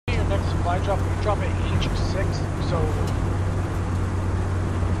supply drop, we drop it each 6, so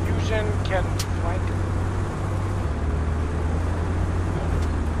Fusion can flank.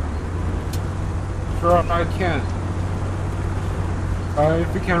 Sure, I can.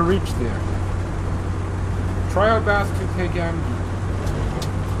 If we can reach there. Try our best to take MG.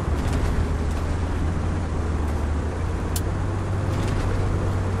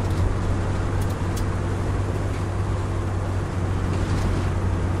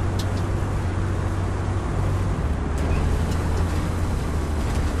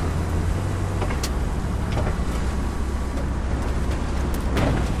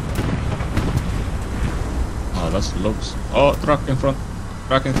 That's logs. Oh, truck in front.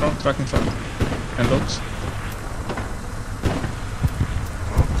 Truck in front, truck in front. And logs.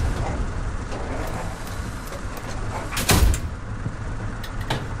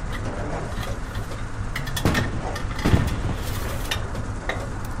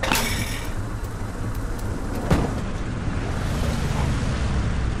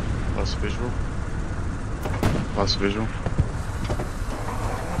 Lost visual. Lost visual.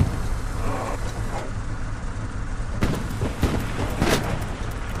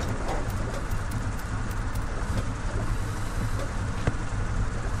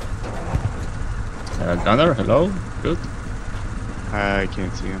 Gunner, hello? Good. I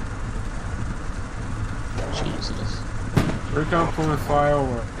can't see him. Jesus. We're coming from a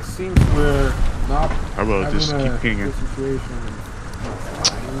flyover. It seems we're not I will having just keep pinging. good situation.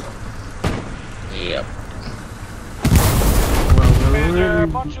 Yep. Well, Man, there are a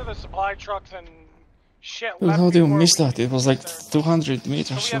bunch of the supply trucks and shit left. How do you before miss we- that? It was like 200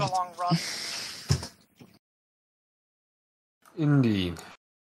 meters So we had a short. long run. Indeed.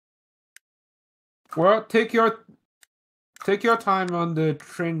 Well, take your time on the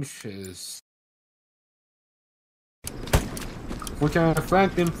trenches. If we can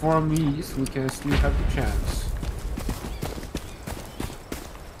flank them from east, we can still have the chance.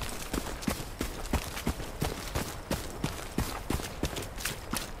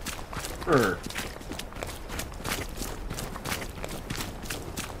 Sure.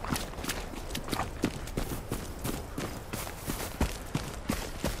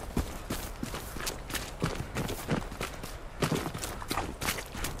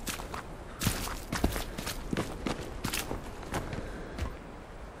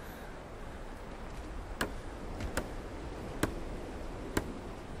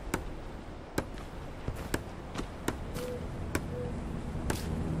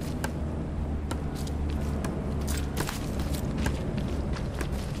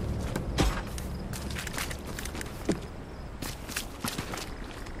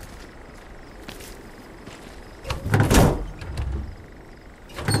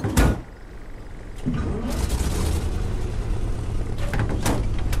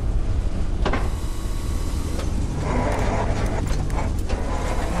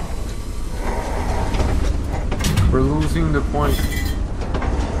 We're losing the point.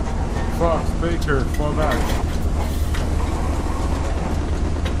 Fox, Baker, fall back.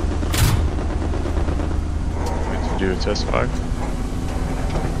 What to do with test 5?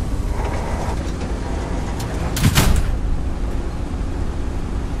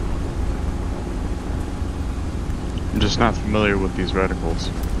 I'm just not familiar with these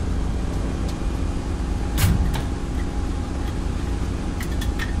reticles.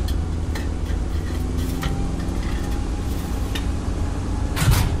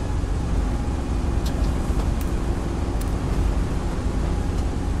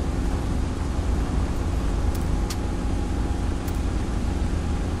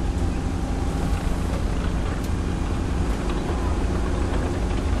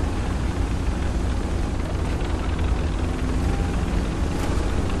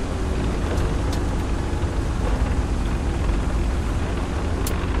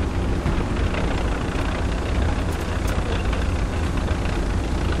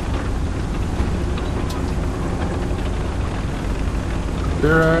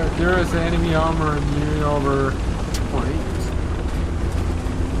 There is enemy armor near our point.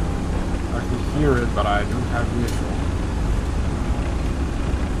 I can hear it, but I don't have visual.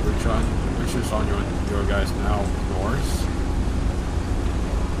 Which is on your guys now north.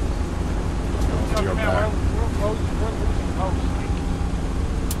 Your back. We're losing posts.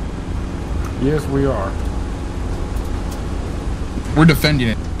 Yes, we are. We're defending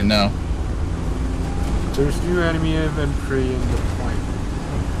it now. There's new enemy infantry in the point.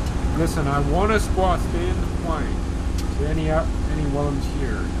 Listen, I want a squad stay in the point. So any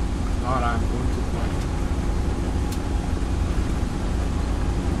volunteer? If not, I'm going to point.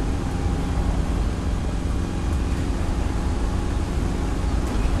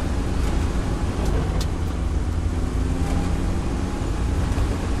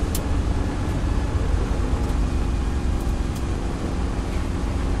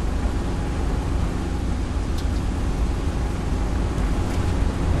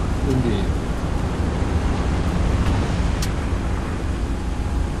 Indeed.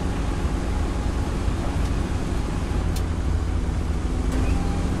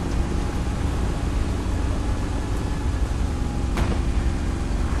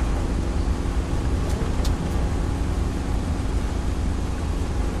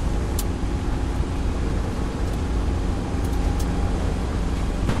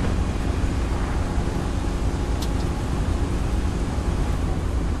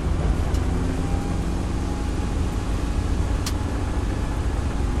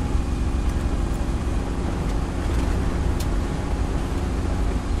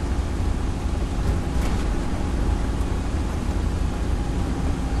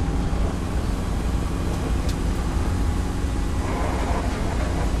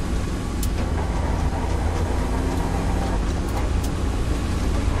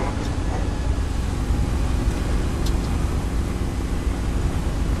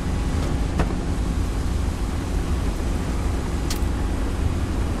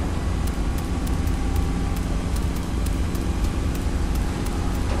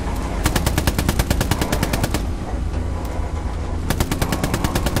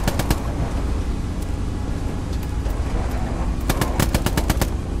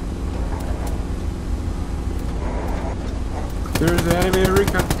 There's an enemy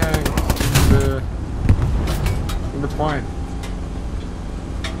recon tank in the point.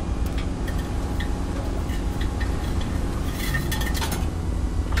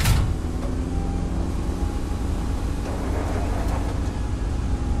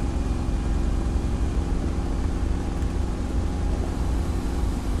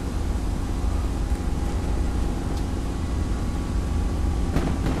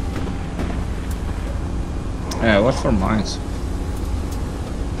 Yeah, watch for mines.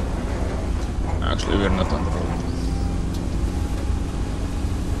 Actually, we're not on the road.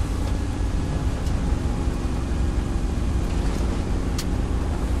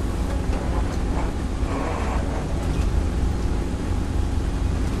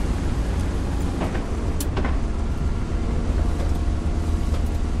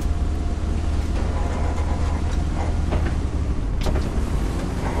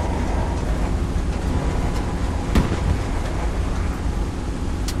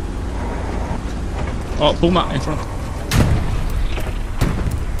 Oh, Puma in front.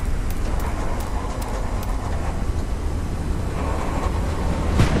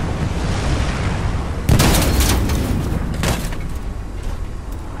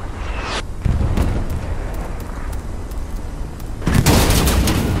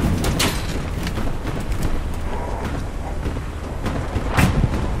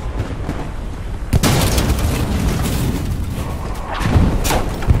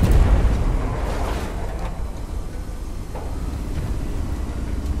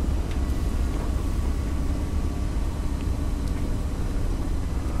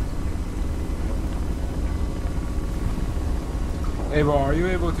 Ava, are you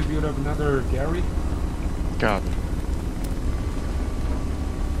able to build up another Gary? God.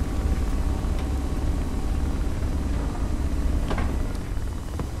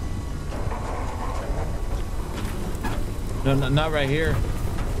 No, not right here.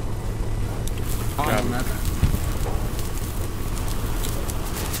 Oh, man.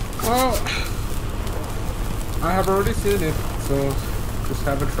 Well, I have already seen it, so just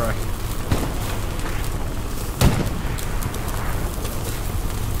have a try.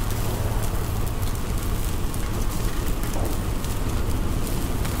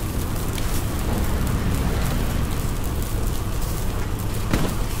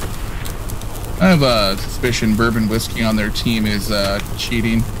 I have a suspicion bourbon whiskey on their team is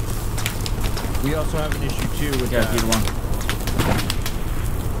cheating. We also have an issue too with Yeah, good one.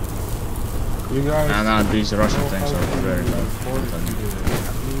 You guys. And these Russian tanks are very low.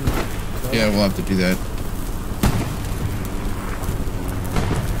 Yeah, we'll have to do that.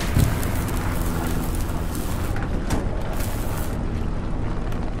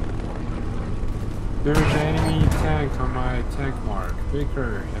 There's an enemy tank on my tank mark.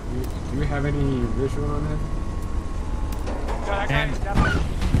 Baker, do you have any visual on it?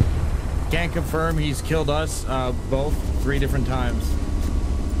 Can't confirm he's killed us both 3 different times.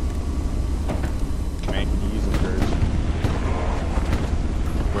 Man, can you use encourage?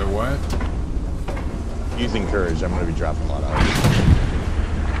 Wait, what? Using courage, I'm gonna be dropping a lot out.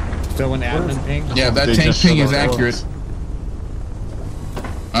 So an admin ping? Yeah, that They tank just ping shut is our accurate.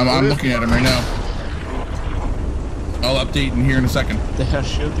 I'm looking at him right now. I'll update in here in a second. They are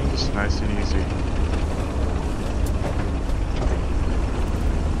shooting. It's nice and easy.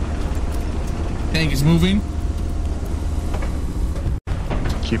 Tank is moving.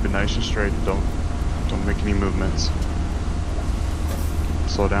 Keep it nice and straight. Don't make any movements.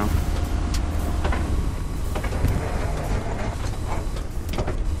 Slow down.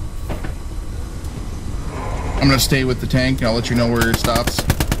 I'm gonna stay with the tank, and I'll let you know where it stops.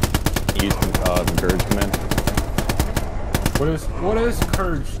 Use encourage command. What is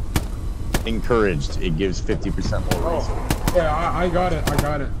courage? Encouraged. It gives 50% more resource. Oh, yeah, I got it.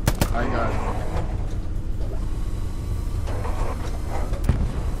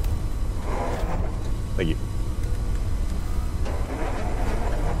 Thank you.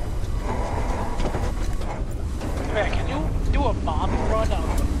 Man, can you do a bomb run on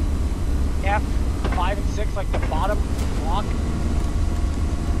F5 and 6, like the bottom block?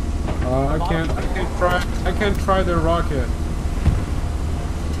 I can't try the rocket.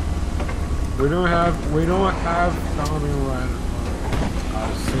 We don't have bombing right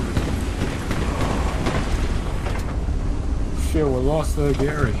Shit, we lost the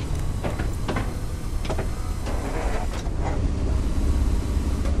Gary.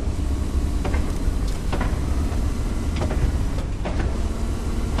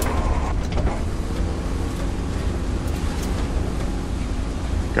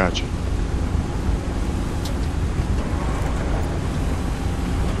 Gotcha.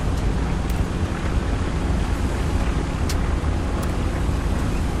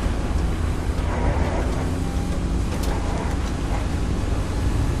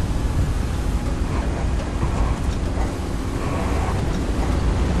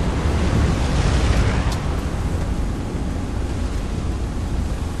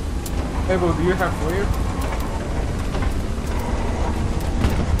 Hey, Bo, do you have flare?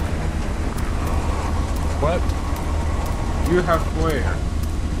 What? You have flare.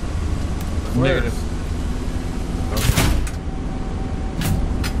 Negative.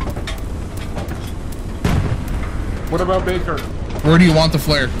 What about Baker? Where do you want the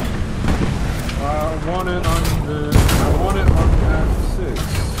flare? I want it on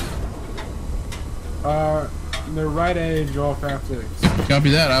F6. The right edge off F6.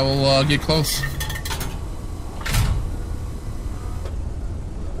 Copy that. I will get close.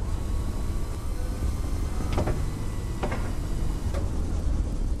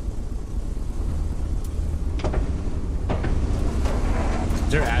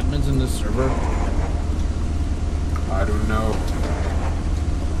 Is there admins in this server? I don't know.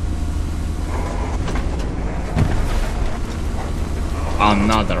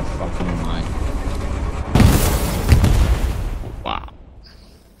 Another fucking mine. Wow.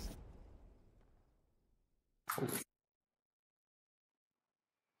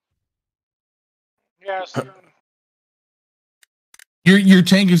 Yes. Your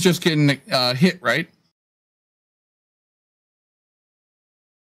tank is just getting hit, right?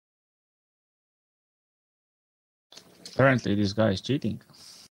 Apparently this guy is cheating.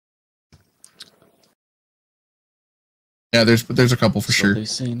 Yeah, there's a couple for sure. They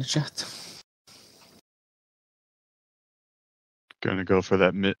say in the chat. Gonna go for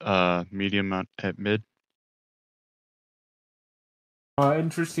that medium at mid.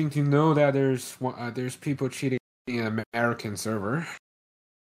 Interesting to know that there's people cheating in an American server.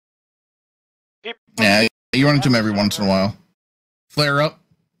 Yeah, you run into them every once in a while. Flare up.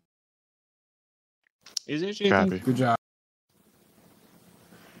 Is it cheating? Copy. Good job.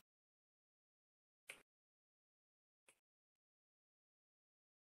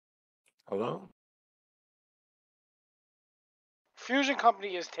 Hello? Fusion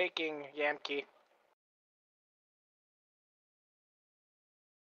Company is taking Yankee.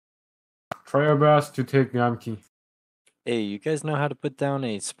 Try your best to take Yamki. Hey, you guys know how to put down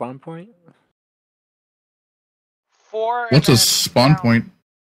a spawn point? 4. What's a spawn point?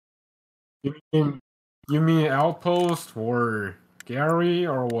 You mean outpost or Gary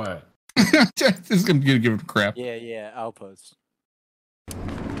or what? This is gonna give it a crap. Yeah, outpost.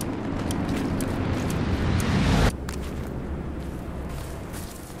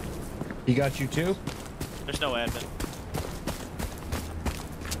 He got you too? There's no admin.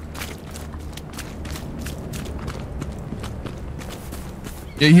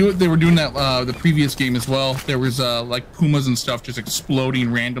 Yeah, they were doing that the previous game as well. There was like pumas and stuff just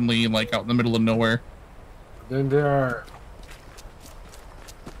exploding randomly, like out in the middle of nowhere. Then there are.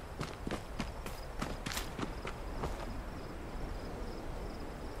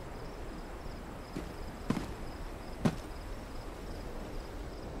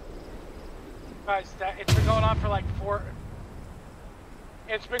 Guys, it's been going on for like 4.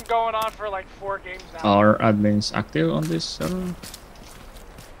 It's been going on for like 4 games now. Are admins active on this server?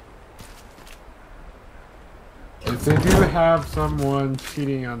 If they do have someone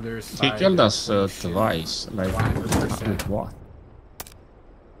cheating on their He side, killed us bullshit. twice. Like, 100%. with what?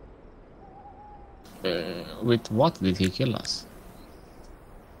 With what did he kill us?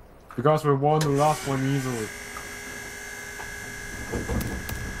 Because we won the last one easily.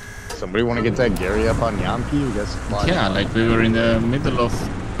 Somebody want to get that Gary up on Yampi? We got supplies. Yeah, like we were in the middle of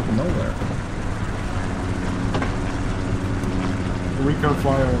nowhere. We can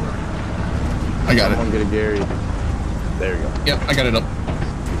fly over. I got Someone it. get a Gary. There you go. Yep, I got it up.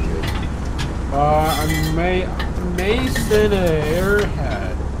 I may send an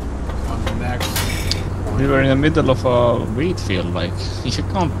airhead on the next one. We were in the middle of a wheat field, like, you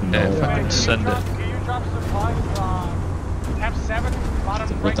can't Can send you it. drop supplies F7 bottom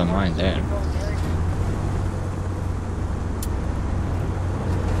To right put a mine corner? there.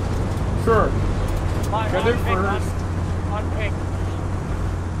 Sure. Fly Get on it ping, first. on ping.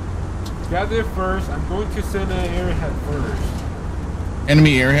 Get it first. I'm going to send an airhead first.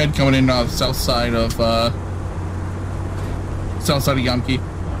 Enemy airhead coming in south side of Yamki.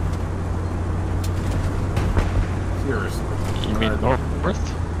 Seriously. You mean north?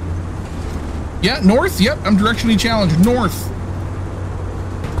 Yeah, north. Yep, I'm directionally challenged. North.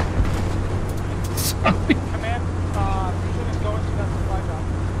 Sorry. Command, mission is going to that supply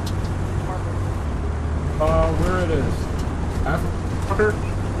drop. Where it is? After?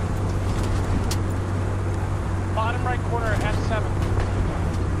 Bottom right corner, F7.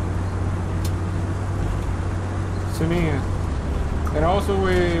 Sending it. And also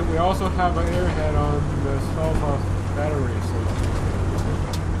we also have an airhead on the south of battery, so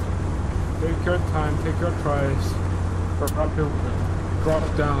take your time, take your tries, drop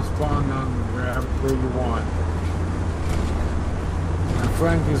down, spawn on where you want. And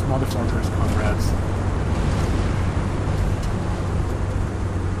flank these motherfuckers, comrades.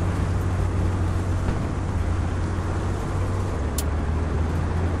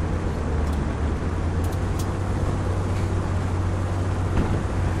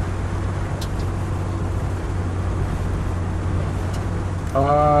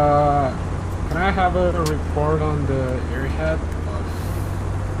 Can I have a report on the airhead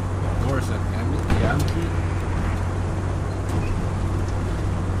of North and Yankee?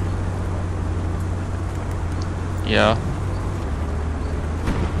 Yeah.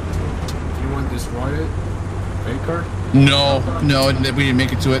 Anyone destroyed it? Baker? No, we didn't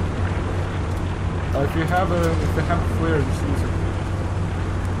make it to it. If you have a flare, just use it.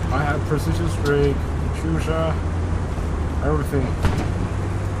 I have precision strike, Shusha, everything.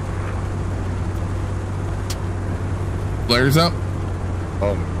 Flares up.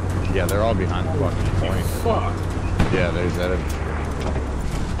 Oh, yeah, they're all behind the fucking point. Fuck. Yeah, there's that.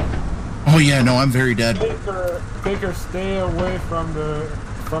 Oh yeah, no, I'm very dead. Baker, stay away from the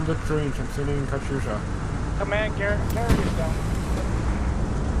trench. I'm sitting in Katyusha. Command, carriers down.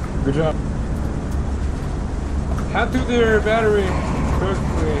 Good job. Head to their battery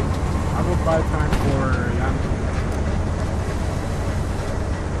quickly. I will buy time for Yankee.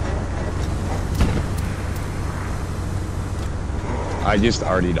 I just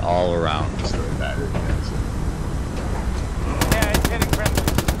RD'd all around destroy battery. Yeah, it's hitting friendly.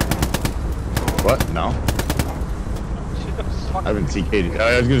 What? No. I haven't TK'd.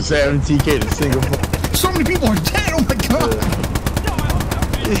 I was gonna say I haven't TK'd a single. So many people are dead. Oh my god.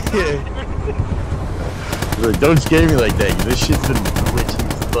 Look, don't scare me like that. 'Cause this shit's been glitchy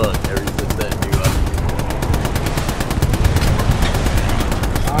as fuck ever since that new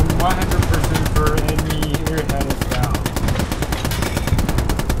I'm 100% for any airhead is down.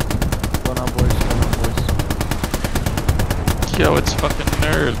 Going on, boys. Yo, it's fucking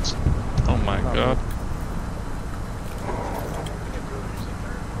nerds. Oh my god.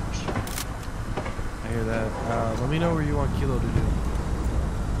 I hear that. Let me know where you want Kilo to do.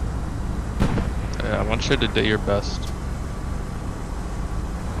 Yeah, I want you to do your best.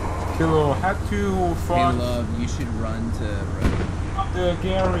 Kilo had to front you should run to road. the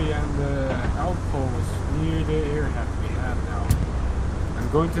Gary and the outpost near the airhead we have now. I'm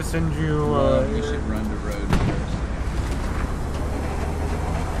going to send you. You should run to road first.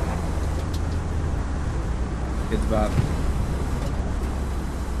 It's Bob.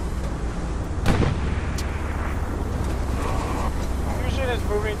 Fusion is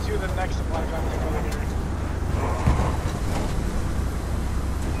moving to the next supply drop.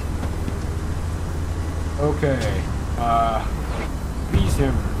 Okay. Beat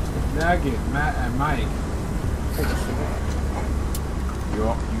him. Nugget, Matt, and Mike.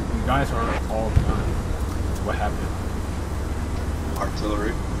 You guys are all done. What happened?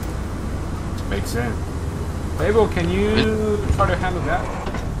 Artillery. Makes sense. Fable, can you try to handle that?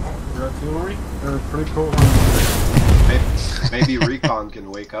 Your artillery? They're pretty cool. Maybe Recon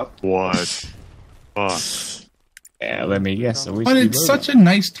can wake up. What? Fuck. Yeah, let me guess. But it's such a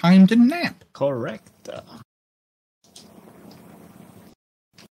nice time to nap. Correct.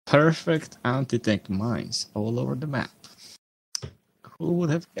 Perfect anti-tank mines all over the map. Who would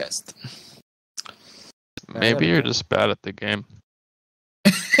have guessed? Maybe you're just bad at the game.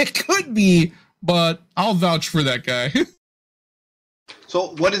 It could be, but I'll vouch for that guy.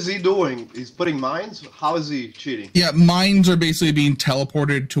 So what is he doing? He's putting mines? How is he cheating? Yeah, mines are basically being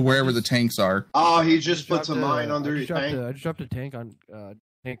teleported to wherever the tanks are. Oh, he just puts a mine under your tank? I just dropped a tank on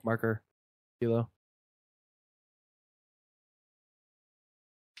tank marker. Kilo.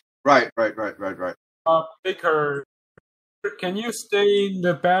 Right. Baker, can you stay in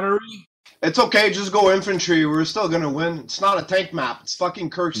the battery? It's okay, just go infantry. We're still gonna win. It's not a tank map. It's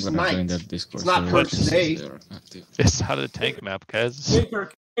fucking Kirk's night. It's not Kirk's day. It's not a tank map, guys.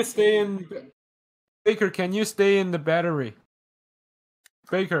 Baker, can you stay in the battery?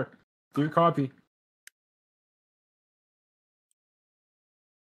 Baker, do you copy?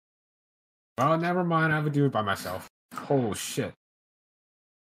 Oh, never mind. I have to do it by myself. Oh shit.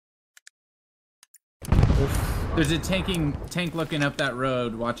 There's a tank looking up that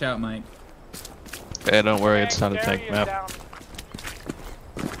road. Watch out, Mike. Hey, don't worry, it's not a tank map.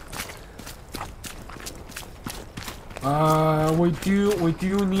 We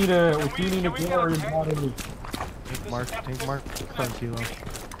do need a Gary battery. Tank mark from Kilo.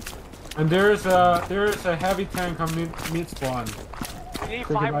 And there's a heavy tank on mid spawn. We need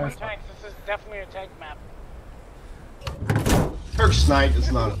 5 more tanks. This is definitely a tank map. Kirk's night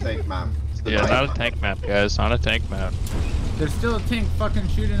is not a tank map. Yeah, not a tank map, guys. Not a tank map. There's still a tank fucking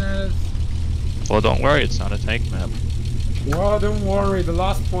shooting at us. Well, don't worry, it's not a tank map. Well, don't worry. The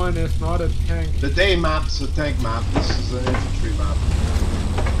last point is not a tank. The day map's a tank map. This is an infantry map.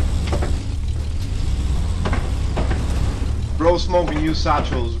 Bro smoking use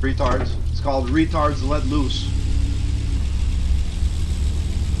satchels, retards. It's called retards let loose.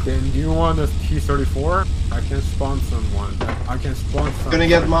 Then do you want a T-34? I can spawn someone. I can spawn someone. Gonna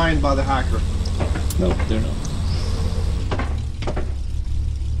get mined by the hacker. No, they're not.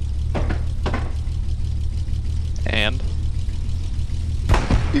 And?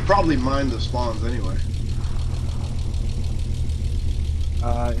 He probably mined the spawns anyway.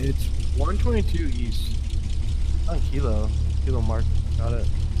 It's 122 east. On Kilo mark. Got it.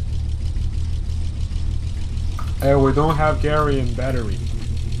 Hey, we don't have Gary in battery.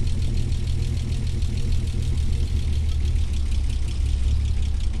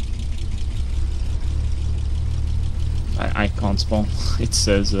 I can't spawn. It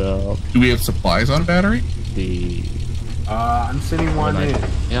says Do we have supplies on battery? I'm sitting one in.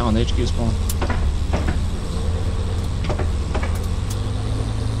 Yeah, on HQ spawn.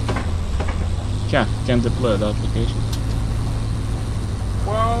 Yeah, can deploy the application.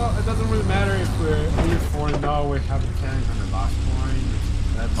 Well, it doesn't really matter if we're E4 now. We have a tank on the last point.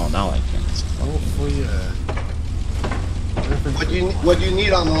 That's Oh, now I can. hopefully What you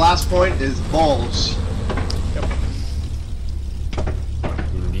need on the last point is balls.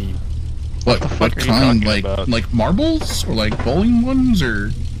 What fuck are you kind? talking about? Like marbles or like bowling ones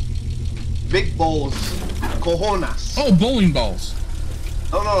or? Big balls. Cojones. Oh, bowling balls.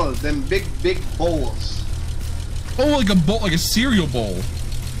 No, them big bowls. Oh, like a bowl, like a cereal bowl.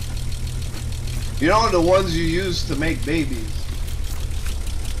 You know the ones you use to make babies.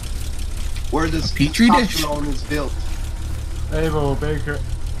 Where this Petri dish? testosterone is built. Avo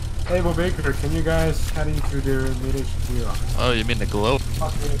Baker, can you guys head into their mid HQ? Oh, you mean the globe?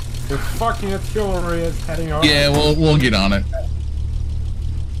 The fucking artillery is heading over. Yeah, we'll get on it.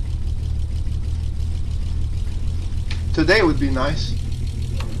 Today would be nice.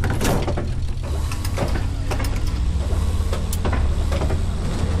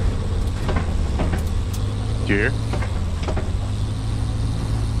 Gear.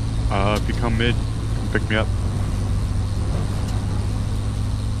 If you come mid, come pick me up.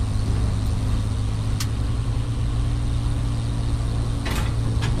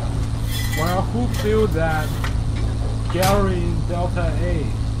 Well, who feel that Gary in Delta A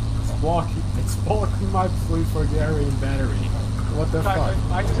it's blocking my fleet for Gary in battery? What the fuck?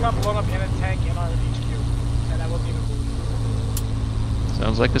 I just got blown up in a tank in our HQ, and I wasn't even moving.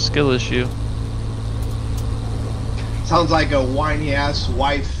 Sounds like a skill issue. Sounds like a whiny ass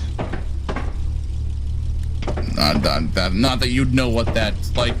wife. Not that you'd know what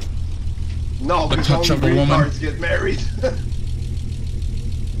that's like. No, The because touch only of a woman. retards get married.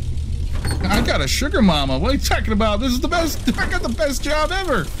 I got a sugar mama. What are you talking about? This is the best. I got the best job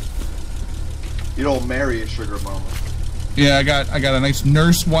ever. You don't marry a sugar mama. Yeah, I got a nice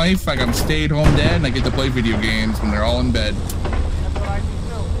nurse wife. I got a stay-at-home dad, and I get to play video games when they're all in bed. That's what I do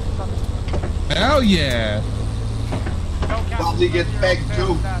too. Hell yeah! Probably get pegged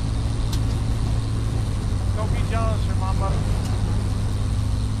too. Don't be jealous, your mama.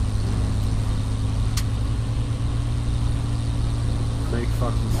 Make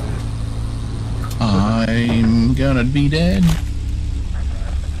fucking sense. I'm gonna be dead.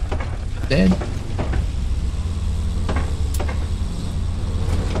 Dead.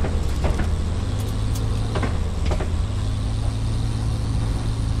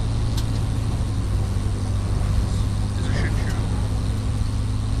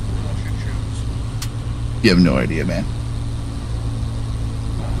 You have no idea, man.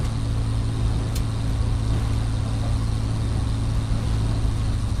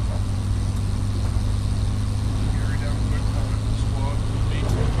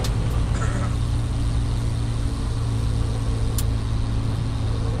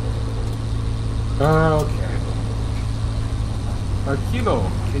 Okay.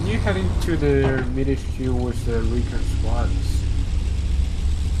 Kilo, can you head into the mid HQ with the recon squads?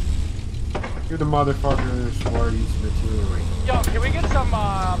 Kill the motherfuckers who are using artillery. Yo, can we get some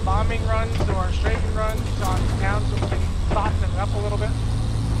bombing runs or strafing runs on town so we can soften it up a little bit?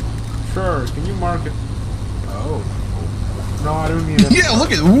 Sure, can you mark it? Oh. No, I don't need it. Yeah,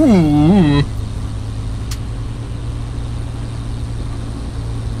 look at. Ooh.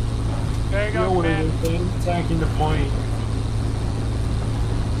 There you go, man. Attacking the point.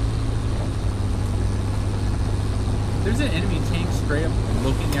 There's an enemy tank straight up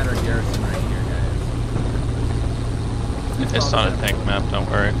looking at our garrison right here, guys. It's not a tank map, don't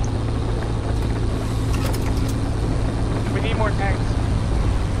worry. We need more tanks.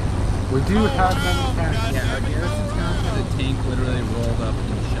 We do have many tanks. Yeah, our garrison's down to the tank literally rolled up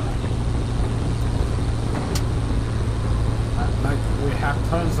and shot. Like, we have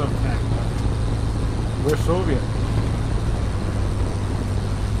tons of tanks. We're Soviet.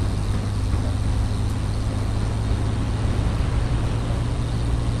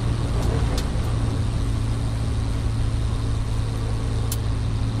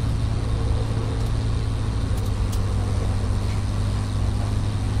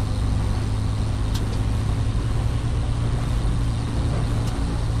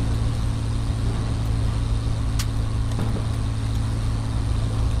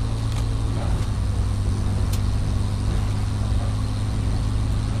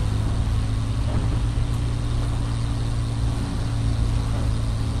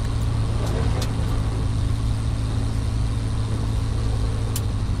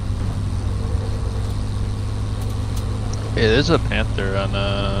 Hey, there's a Panther on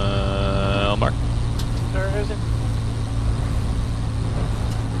Elmar. There isn't.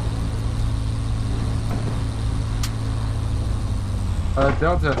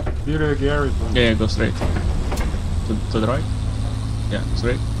 Delta, view the Gary. Yeah, go straight. To the right? Yeah,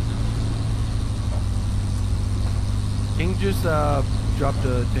 straight. King just dropped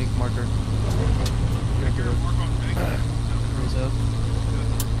a tank marker. Raise up.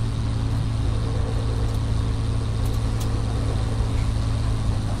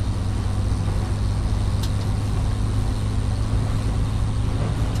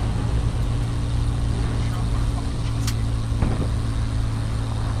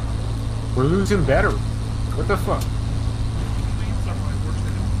 We're losing battery. What the fuck?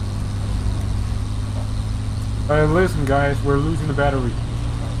 Alright, listen guys, we're losing the battery.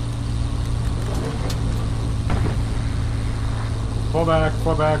 Fall back,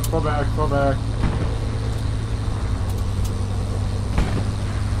 fall back, fall back, fall back.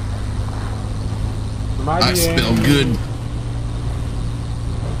 I smell good.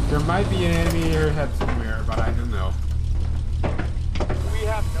 There might be an enemy airhead somewhere, but I don't know. We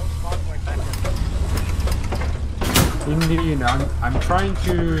have no spawn point back there. Indeed, I'm trying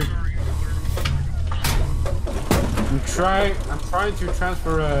to. I'm trying to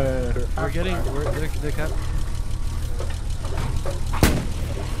transfer a. They got.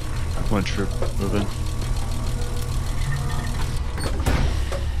 One troop moving.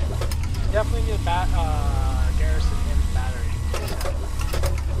 Definitely need a garrison and battery.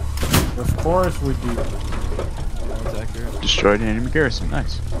 Of course we do. That's accurate. Destroyed an enemy garrison.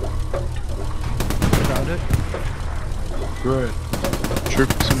 Nice. Found it. Good.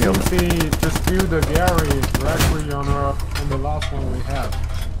 Troops in the open. See, just view the Gary directly on the last one we have.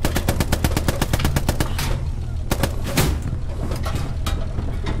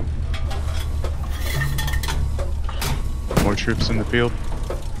 More troops in the field.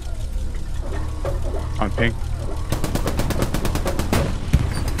 On ping.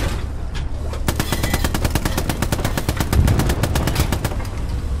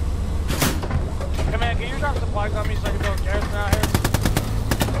 Hey man, can you drop supplies on me so I can build a garrison out here?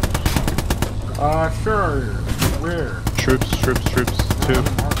 Sure. Where? Troops. Two.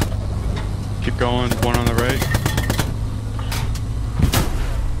 Keep going, one on the right.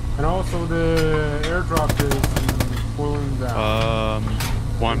 And also the airdrop is pulling down.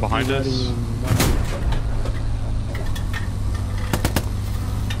 One behind us.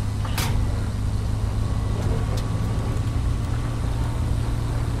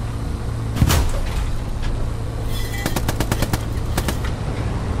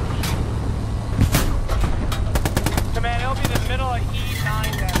 Command, it'll be the middle of E9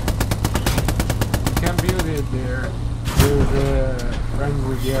 then. You can't build it there. There's a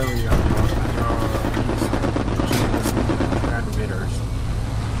friendly area on the east transmitters.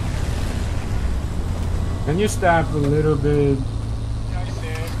 Can you step a little bit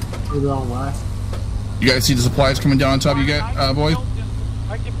further on west? You guys see the supplies coming down on top of you guys, boys?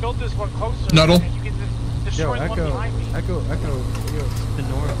 I can build this one closer. Nuddle? And you can destroy the one Echo, behind me. Echo, yo, the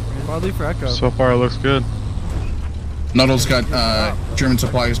north. Broadly for Echo. So far, it looks good. Nuddle's got German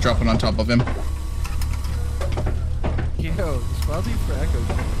supplies dropping on top of him. Yo, broadly for Echo.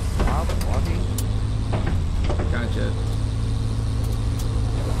 Stop walking. Gotcha.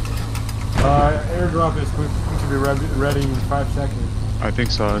 Airdrop is going to be ready in 5 seconds. I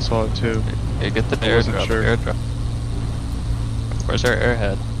think so. I saw it too. Yeah, get the I wasn't airdrop. sure. Airdrop. Where's our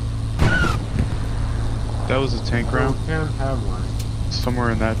airhead? That was a tank round. We can't have one.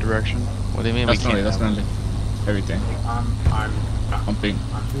 Somewhere in that direction. What do you mean That's we can't? that's friendly. Everything. I'm Pumping.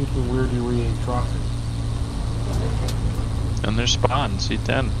 thinking where do we drop it? And there's spawn,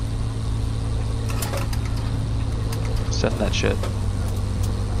 C10. Send that shit.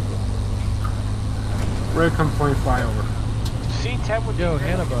 Recon point flyover. C10 would be Yo, great.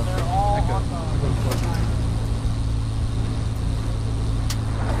 Hannibal. They're all Echo. on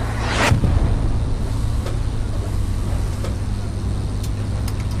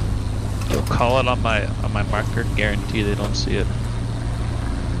the... You'll call it on my marker, guarantee they don't see it.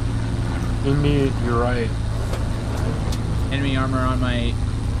 Indeed, you're right. Enemy armor on my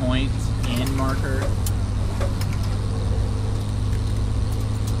point and marker.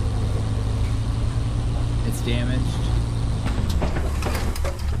 It's damaged.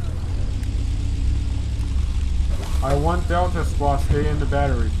 I want Delta squad stay in the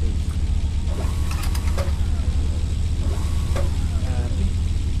battery, please.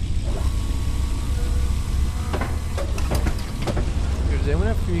 Does anyone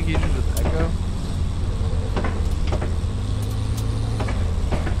have communications with Echo?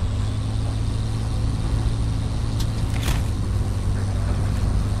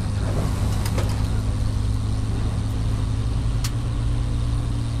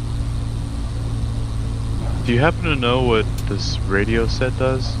 Do you happen to know what this radio set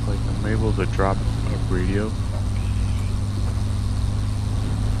does? Like, I'm able to drop a radio.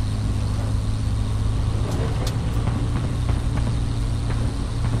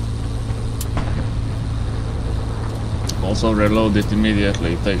 Also reload it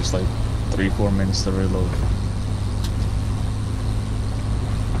immediately. It takes like 3-4 minutes to reload.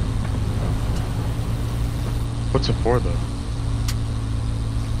 What's it for though?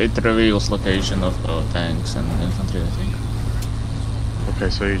 It reveals location of the tanks and infantry, I think. Okay,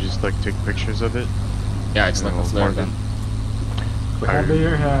 so you just like take pictures of it? Yeah, it's like a flare mark it. gun. We have the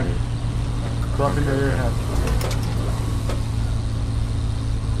airhead. Dropping the airhead.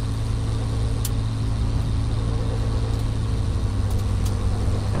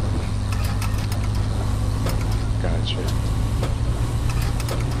 Gotcha.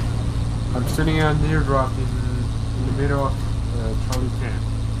 I'm sitting on the airdrop in the middle of Charlie 10.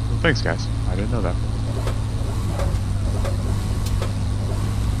 Thanks, guys. I didn't know that.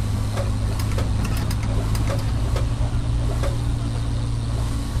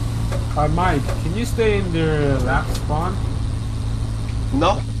 Mike, can you stay in their left spawn?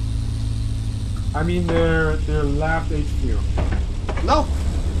 No. I mean their left HQ. No.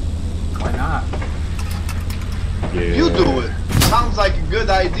 Why not? Yeah. You do it. Sounds like a good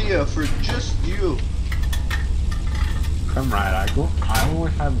idea for just you. Come right, I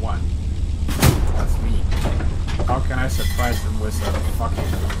only have one. That's me. How can I surprise them with a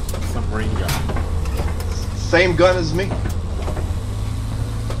fucking submarine gun? Same gun as me.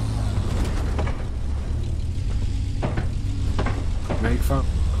 Make fun.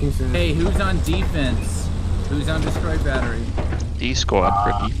 Hey, who's on defense? Who's on destroyed battery? D squad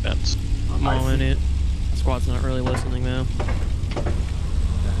for defense. I'm all in it. Squad's not really listening now.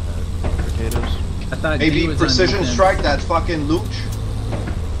 Potatoes. I thought D Maybe was precision on defense. strike that fucking Luch.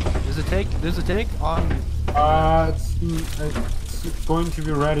 There's a tank on. It's going to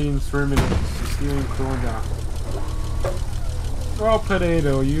be ready in 3 minutes. It's stealing cooling down. Well,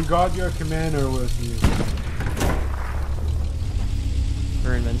 Potato, you got your commander with you.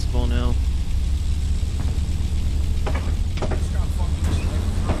 We're invincible now.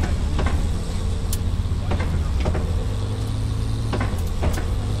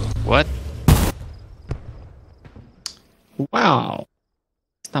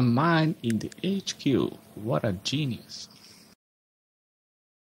 Mastermind in the HQ. What a genius.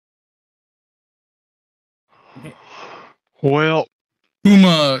 Well,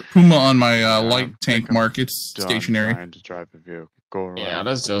 Puma on my light tank mark. It's stationary. Trying to drive a vehicle. Go around. Yeah,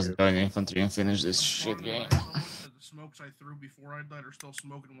 let's just join infantry and finish this shit game. The smokes I threw before I died are still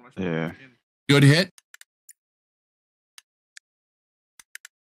smoking when I Yeah. Good hit.